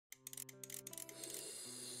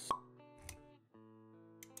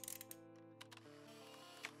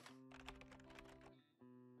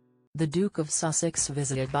The Duke of Sussex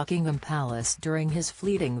visited Buckingham Palace during his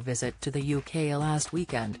fleeting visit to the UK last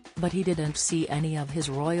weekend, but he didn't see any of his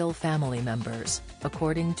royal family members,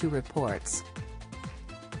 according to reports.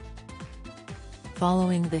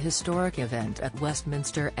 Following the historic event at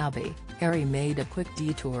Westminster Abbey, Harry made a quick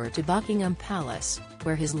detour to Buckingham Palace,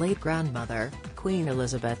 where his late grandmother, Queen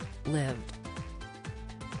Elizabeth, lived.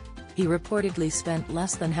 He reportedly spent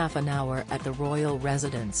less than half an hour at the royal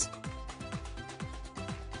residence.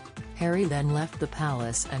 Harry then left the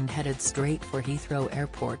palace and headed straight for Heathrow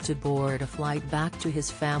Airport to board a flight back to his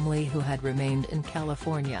family who had remained in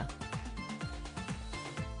California.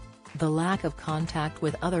 The lack of contact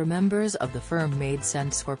with other members of the firm made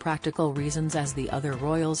sense for practical reasons, as the other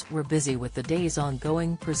royals were busy with the day's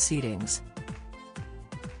ongoing proceedings.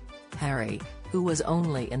 Harry, who was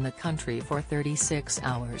only in the country for 36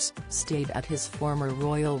 hours, stayed at his former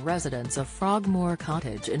royal residence of Frogmore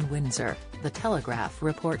Cottage in Windsor, The Telegraph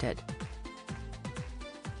reported.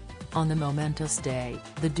 On the momentous day,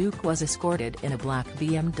 the Duke was escorted in a black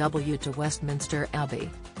BMW to Westminster Abbey,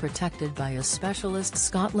 protected by a specialist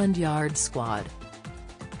Scotland Yard squad.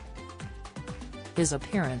 His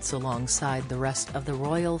appearance alongside the rest of the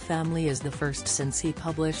royal family is the first since he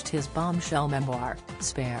published his bombshell memoir,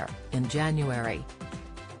 Spare, in January.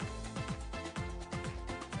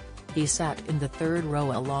 He sat in the third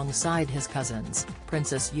row alongside his cousins,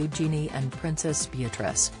 Princess Eugenie and Princess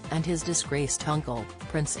Beatrice, and his disgraced uncle,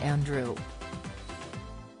 Prince Andrew.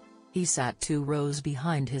 He sat 2 rows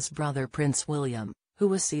behind his brother Prince William, who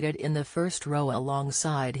was seated in the first row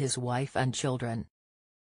alongside his wife and children.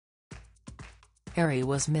 Harry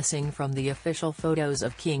was missing from the official photos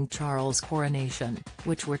of King Charles' coronation,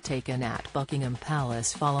 which were taken at Buckingham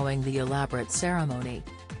Palace following the elaborate ceremony.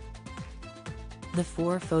 The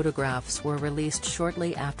 4 photographs were released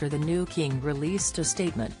shortly after the new king released a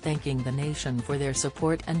statement thanking the nation for their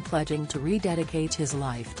support and pledging to rededicate his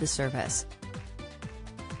life to service.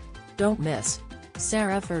 Don't miss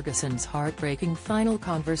Sarah Ferguson's heartbreaking final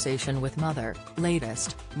conversation with mother.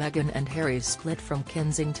 Latest, Meghan and Harry's split from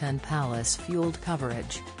Kensington Palace fueled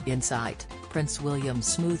coverage. Insight, Prince William's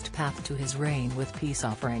smoothed path to his reign with peace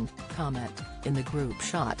offering. Comment, in the group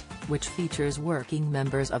shot, which features working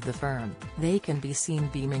members of the firm, they can be seen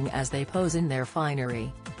beaming as they pose in their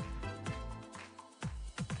finery.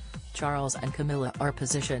 Charles and Camilla are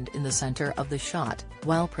positioned in the center of the shot,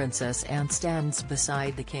 while Princess Anne stands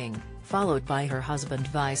beside the king, followed by her husband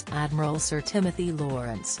Vice Admiral Sir Timothy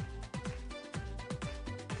Lawrence.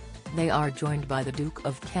 They are joined by the Duke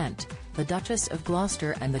of Kent, the Duchess of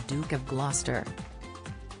Gloucester and the Duke of Gloucester.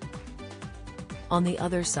 On the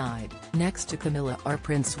other side, next to Camilla are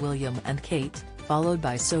Prince William and Kate, followed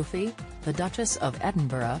by Sophie, the Duchess of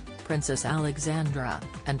Edinburgh, Princess Alexandra,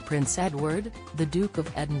 and Prince Edward, the Duke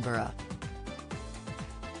of Edinburgh.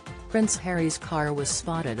 Prince Harry's car was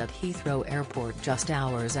spotted at Heathrow Airport just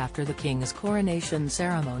hours after the King's coronation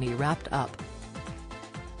ceremony wrapped up.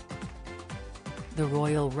 The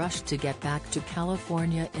royal rushed to get back to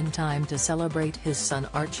California in time to celebrate his son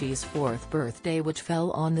Archie's 4th birthday, which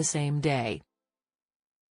fell on the same day.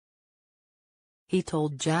 He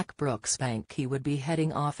told Jack Brooksbank he would be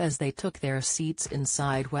heading off as they took their seats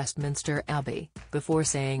inside Westminster Abbey, before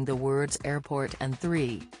saying the words airport and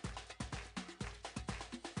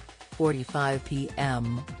 3:45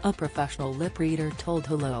 p.m., a professional lip reader told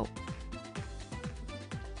Hello.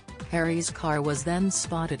 Harry's car was then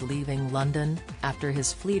spotted leaving London, after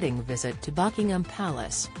his fleeting visit to Buckingham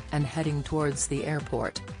Palace, and heading towards the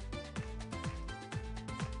airport.